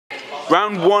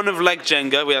Round 1 of Leg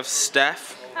Jenga, we have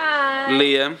Steph,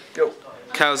 Liam,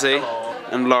 Kelsey,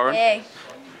 and Lauren. Yay.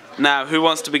 Now, who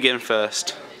wants to begin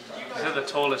first? So the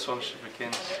tallest one should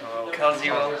begin. So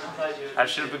Kelsey will. I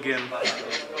should begin.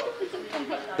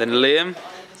 Then Liam,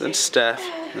 then Steph,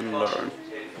 then Lauren.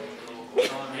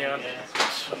 Yeah.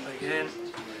 Should begin.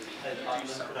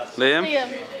 Liam?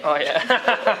 Oh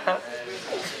yeah.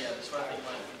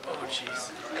 Oh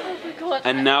jeez.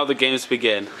 And now the games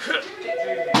begin.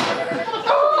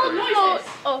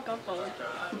 Oh god, forward.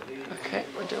 Okay,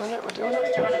 we're doing it.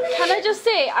 Can Can I just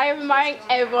say, I am admiring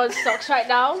everyone's socks right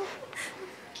now.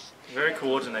 Very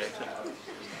coordinated.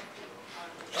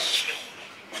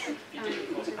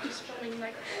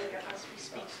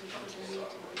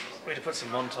 We need to put some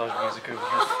montage music over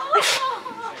here.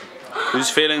 Who's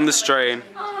feeling the strain?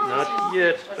 Not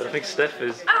yet, but I think Steph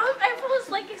is. Everyone's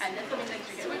like,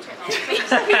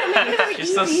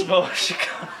 She's so small, she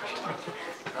can't.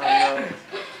 I know.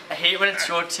 I hate when it's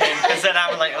your turn, because then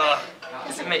I'm like, oh,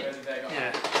 is it me?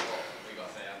 Yeah.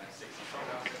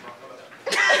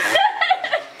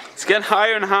 It's getting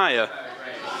higher and higher.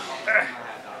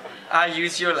 I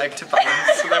use your leg to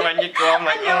balance, so then when you go, I'm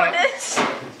like, oh.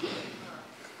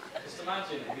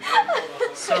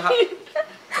 So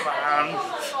come on.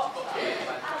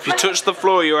 If you touch the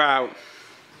floor, you're out.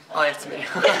 Oh, it's me.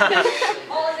 Ow.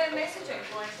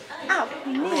 I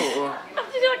have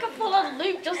to do like a full-on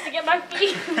loop just to get my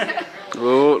feet.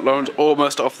 Oh, Lauren's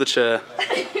almost off the chair.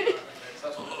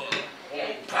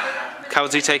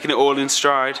 Kelsey taking it all in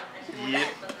stride. Yep.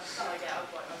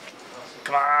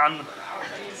 Come on.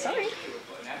 Sorry.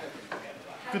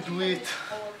 Good weight.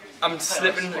 I'm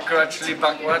slipping gradually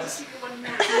backwards.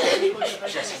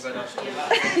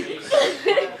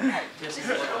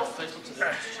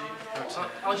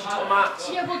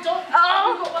 Yeah, well, don't.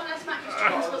 Oh! Got one less mattress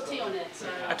got tea on it. So.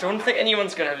 I don't think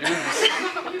anyone's gonna lose.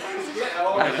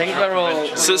 I think we're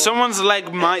all. So someone's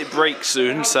leg might break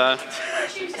soon, so...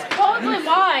 Probably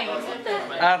mine.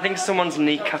 I think someone's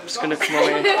kneecap's gonna come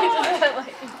away.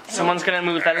 Someone's gonna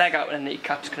move their leg out and the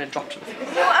kneecap's gonna drop to the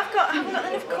floor. No, I haven't got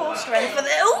enough core strength for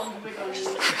this. Oh!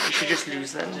 You should just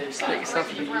lose then. Just let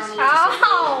yourself lose.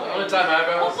 Ow! What was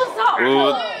that?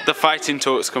 Oh, the fighting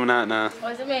talk's coming out now.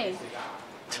 What does it mean?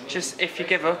 Just if you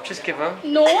give up, just give up.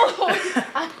 No!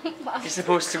 You're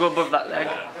supposed to go above that leg.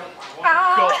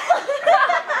 Ow!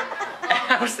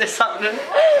 How's this happening?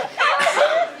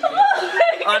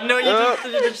 Oh no, you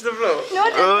touched the floor. No, I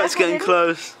didn't. Oh, it's getting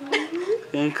close.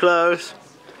 Getting close.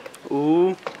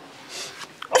 Ooh.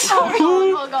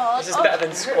 Oh god. This is better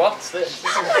than squats. This. No,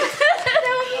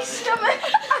 my stomach.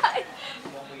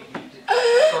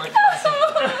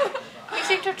 You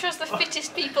seem to trust the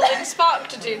fittest people in Spark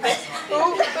to do this.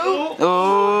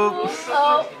 Oh.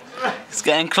 It's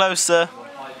getting closer.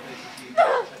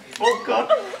 Oh god.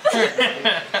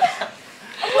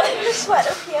 I'm the sweat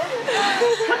up here.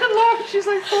 Look at Lauren, she's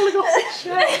like falling off the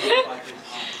chair.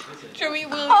 Joey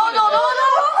will. Oh no,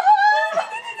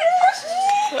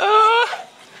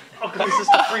 Oh god, this is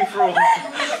the free for all.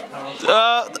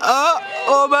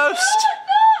 Almost.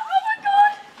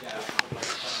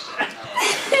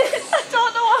 I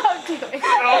don't know what I'm doing.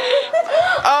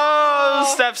 Oh,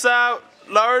 Steph's out.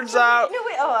 Lauren's out. No,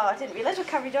 wait. Oh, I didn't realise we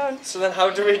carried on. So then how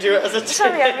do we do it as a team?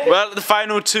 Sorry, Aaron. Well, the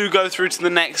final 2 go through to the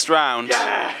next round.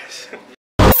 Yes.